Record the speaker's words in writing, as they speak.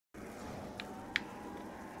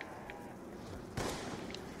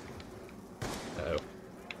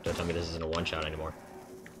Don't tell me this isn't a one-shot anymore.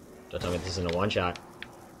 Don't tell me this isn't a one-shot.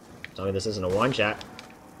 Tell me this isn't a one-shot.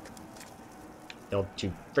 Don't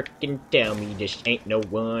you frickin' tell me this ain't no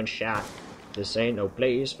one-shot. This ain't no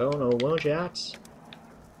place for no one-shots.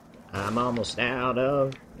 I'm almost out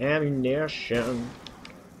of ammunition.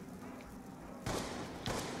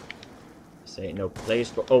 This ain't no place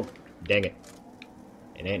for... Oh, dang it.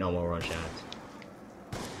 It ain't no more one-shots.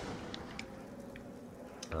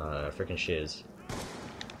 Frickin' shiz.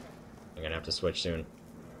 I'm gonna have to switch soon.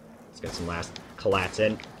 Let's get some last collats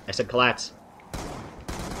in. I said collats.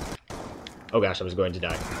 Oh gosh, I was going to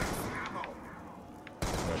die. Oh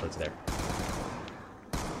gosh, what's there?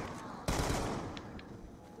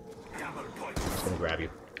 Just gonna grab you.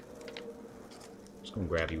 Just gonna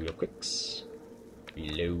grab you real quicks.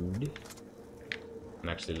 Reload. I'm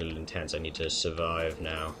actually a little intense. I need to survive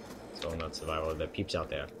now. So I'm not survival. There are peeps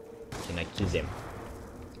out there. Can I kill them?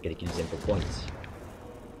 Gotta kill them for points.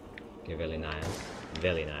 Okay, very nice.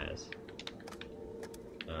 Very nice.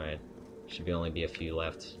 Alright. Should only be a few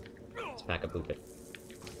left. Let's pack a poop it.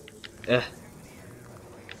 Ugh.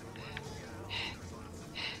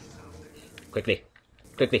 Quickly.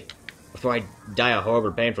 Quickly. Before I die a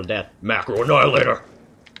horrible, painful death. Macro Annihilator!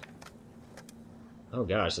 Oh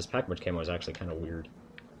gosh, this pack-much camo is actually kind of weird.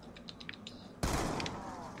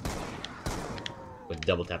 With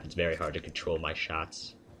double tap, it's very hard to control my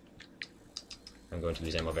shots. I'm going to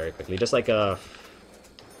lose ammo very quickly. Just like, not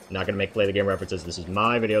gonna make play the game references. This is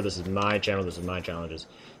my video, this is my channel, this is my challenges.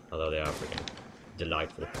 Although they are freaking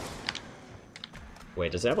delightful.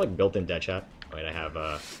 Wait, does it have, like, built-in deadshot? Wait, I have,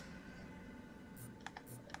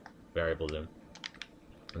 variable zoom.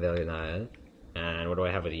 Very nice. And what do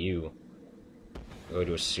I have with you? I'm going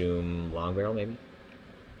to assume long barrel, maybe?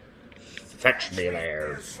 Fetch me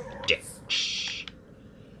there, ditch.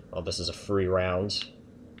 Well, this is a free round.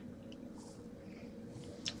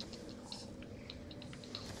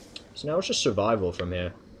 So now it's just survival from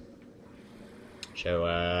here. So,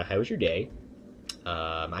 how was your day?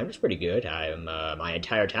 Mine was pretty good. My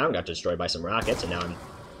entire town got destroyed by some rockets, and now I'm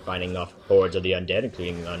finding off hordes of the undead,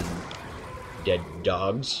 including undead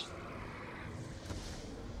dogs.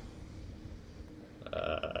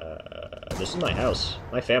 This is my house.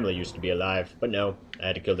 My family used to be alive, but no, I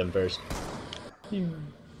had to kill them first.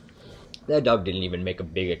 That dog didn't even make a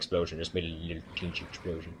big explosion, just made a little teensy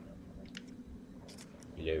explosion.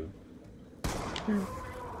 Hello.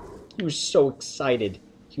 He was so excited.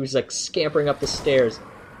 He was like scampering up the stairs,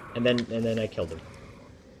 and then I killed him.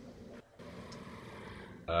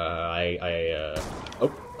 Oh,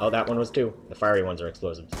 that one was too. The fiery ones are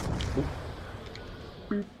explosives.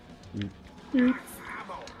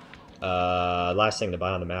 Last thing to buy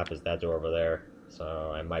on the map is that door over there.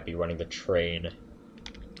 So I might be running the train.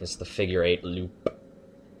 It's the figure 8 loop.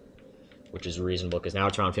 Which is reasonable, because now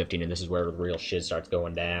it's round 15, and this is where the real shit starts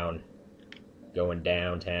going down. Going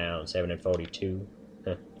downtown. 7 and 42.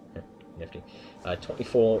 Nifty.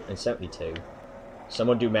 24 and 72.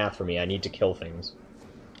 Someone do math for me. I need to kill things.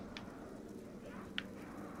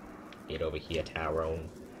 Get over here, Tyrone.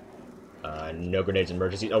 No grenades in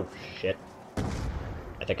emergency. Oh, shit.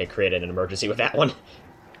 I think I created an emergency with that one.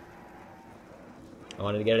 I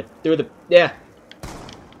wanted to get it through the... Yeah!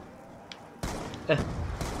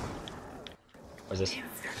 What's this?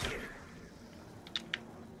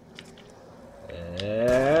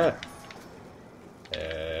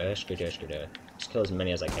 Just kill as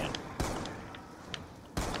many as I can.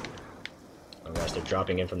 Oh gosh, they're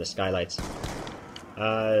dropping in from the skylights.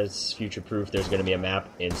 It's future-proof. There's going to be a map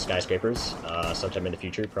in skyscrapers sometime in the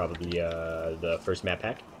future. Probably the first map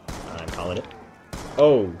pack. I'm calling it.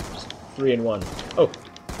 Oh, just 3 in 1. Oh!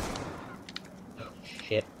 Oh,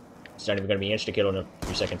 shit. It's not even going to be insta-kill in a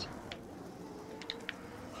few seconds.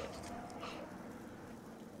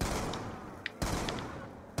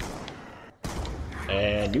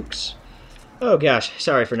 And nukes. Oh gosh,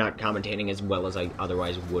 sorry for not commentating as well as I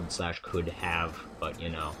otherwise would/could have, but you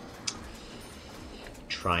know,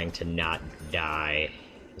 trying to not die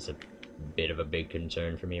is a bit of a big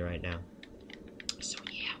concern for me right now. So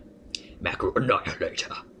yeah, Macro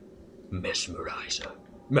Annihilator, Mesmerizer,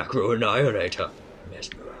 Macro Annihilator,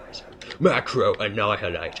 Mesmerizer, Macro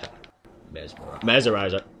Annihilator,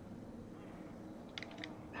 Mesmerizer.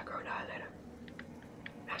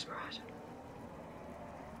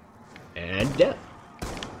 And death.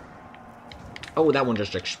 Oh, that one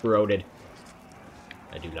just exploded.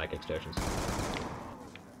 I do like explosions.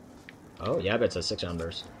 Oh, yeah, but it's a 6 round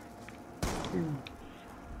burst.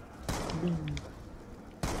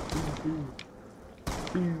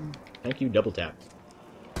 Thank you, double tap.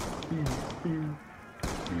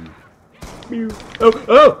 Oh,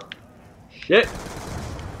 oh! Shit!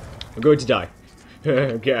 I'm going to die.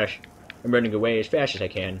 Gosh. I'm running away as fast as I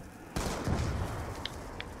can.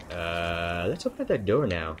 Let's open up that door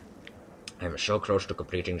now. I'm so close to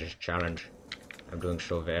completing this challenge. I'm doing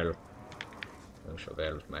so well. I'm doing so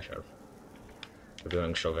well with myself. I'm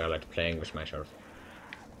doing so well at playing with myself.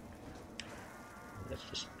 Let's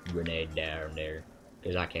just grenade down there.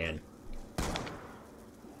 Because I can.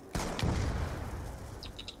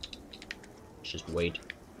 Let's just wait.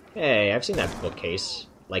 Hey, I've seen that bookcase.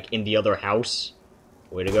 Like, in the other house.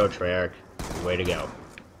 Way to go, Treyarch. Way to go.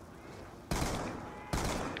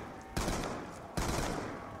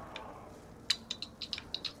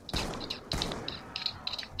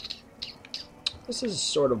 This is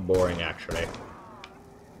sort of boring, actually.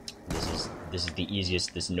 This is the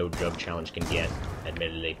easiest this no drug challenge can get,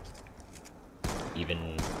 admittedly.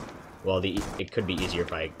 Even, well, it could be easier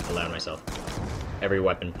if I allow myself. Every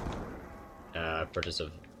weapon. Purchase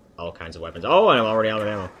of all kinds of weapons. Oh, I'm already out of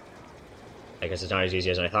ammo. I guess it's not as easy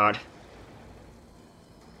as I thought.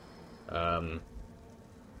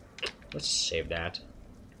 Let's save that.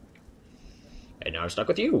 And now I'm stuck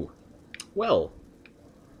with you. Well,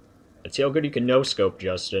 let's see how good you can no-scope,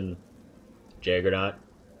 Justin. Jaggernaut.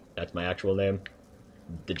 That's my actual name.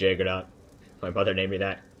 The Jaggernaut. My mother named me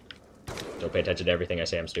that. Don't pay attention to everything I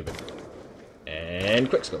say, I'm stupid. And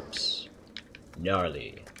quickscopes.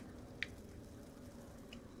 Gnarly.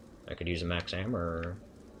 I could use a max hammer.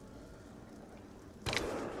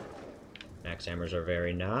 Max hammers are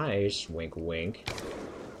very nice. Wink, wink.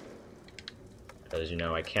 Because, you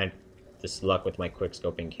know, I can't... This luck with my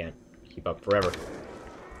quickscoping can't keep up forever.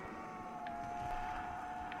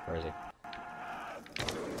 Where is he?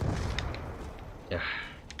 Yeah.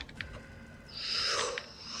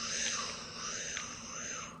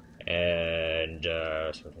 And,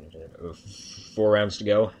 4 rounds to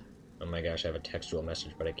go. Oh my gosh, I have a textual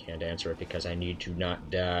message, but I can't answer it because I need to not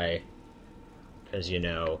die. Because, you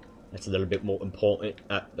know, that's a little bit more important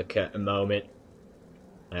at the moment.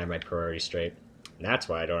 I have my priorities straight. And that's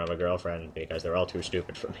why I don't have a girlfriend, because they're all too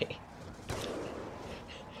stupid for me.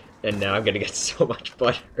 And now I'm gonna get so much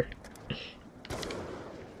butter.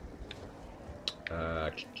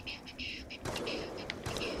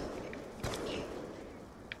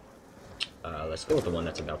 Let's go with the one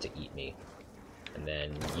that's about to eat me. And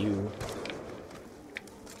then you.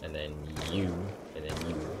 And then you. And then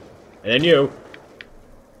you. And then you!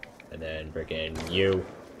 And then freaking you.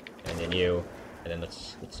 And then you. And then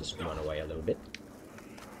let's just run away a little bit.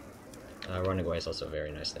 Running away is also a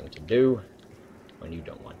very nice thing to do when you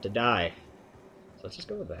don't want to die. So let's just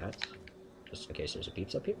go with that. Just in case there's a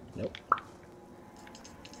peeps up here. Nope.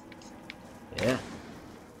 Yeah.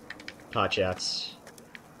 Pot shots.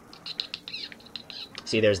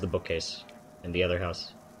 See, there's the bookcase in the other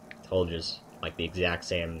house. Told yous, like the exact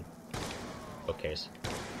same bookcase.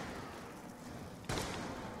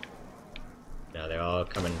 Now they're all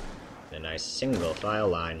coming in a nice single file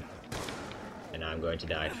line. And I'm going to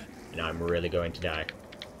die. And I'm really going to die.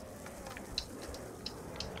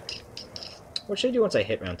 What should I do once I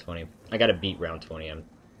hit round 20? I gotta beat round 20, I'm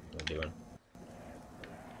doing.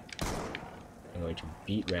 I'm going to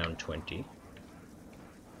beat round 20.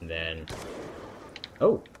 And then...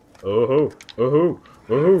 Oh! Oh-ho! Oh-ho!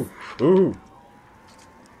 Oh-ho! Oh-ho!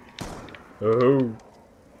 Oh-ho!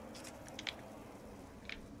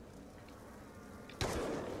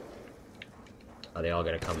 Are they all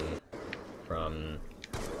gonna come from...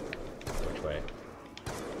 Which way?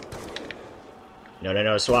 No, no,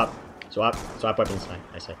 no, swap! Swap! Swap weapons.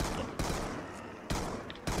 I said. Yeah.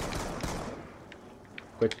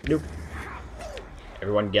 Quick, nope.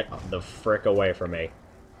 Everyone get the frick away from me.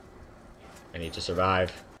 I need to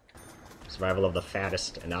survive. Survival of the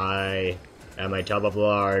fattest, and I am a tub of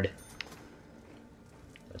lard.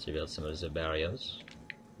 Let's reveal some of the barriers.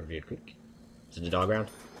 Revealed quick. Is it the dog round?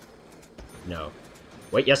 No.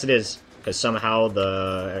 Wait, yes it is. Because somehow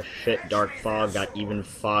the shit dark fog got even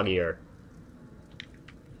foggier.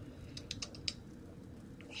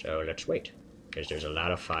 So let's wait. Because there's a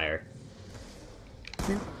lot of fire.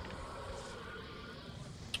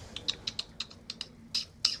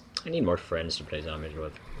 I need more friends to play zombies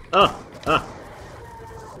with. Ah! Ah!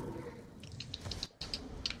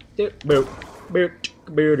 Boop, boop, boop,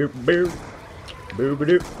 boop, boop. Boo ba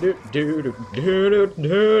doo doo doo doo doo doo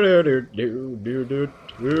doo doo doo do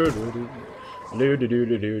do do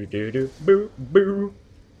do do do do boo boo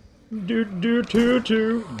do do do do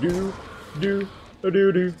do do do do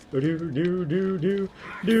do do do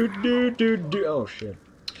do do do do. Oh shit.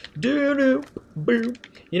 Do do boo.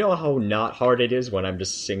 You know how not hard it is when I'm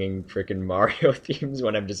just singing frickin' Mario themes,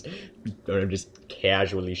 when I'm just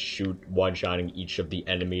casually one-shotting each of the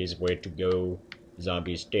enemies. Way to go,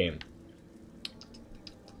 zombies team.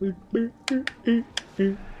 I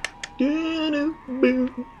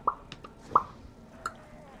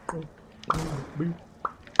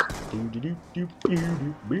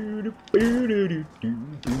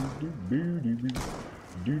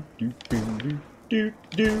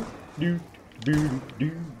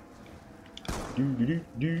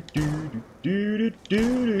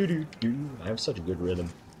have such a good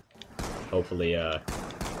rhythm. Hopefully,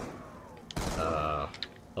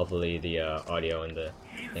 hopefully the audio and the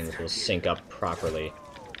things will sync up properly,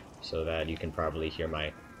 so that you can probably hear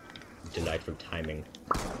my delightful timing.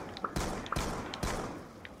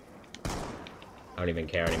 I don't even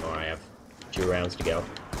care anymore. I have 2 rounds to go.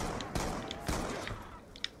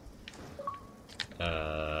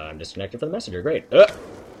 I'm disconnected from the messenger. Great.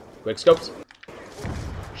 Quick scopes.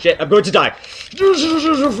 Shit, I'm going to die. I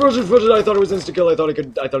thought it was insta kill. I thought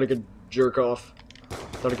I could jerk off. I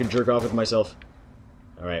thought I could jerk off with myself.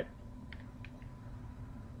 All right.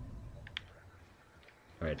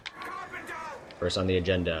 All right. First on the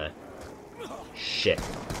agenda. Shit.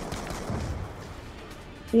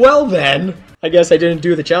 Well then, I guess I didn't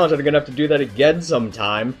do the challenge. I'm gonna have to do that again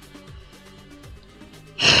sometime.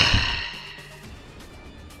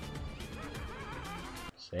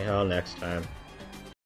 Say how next time.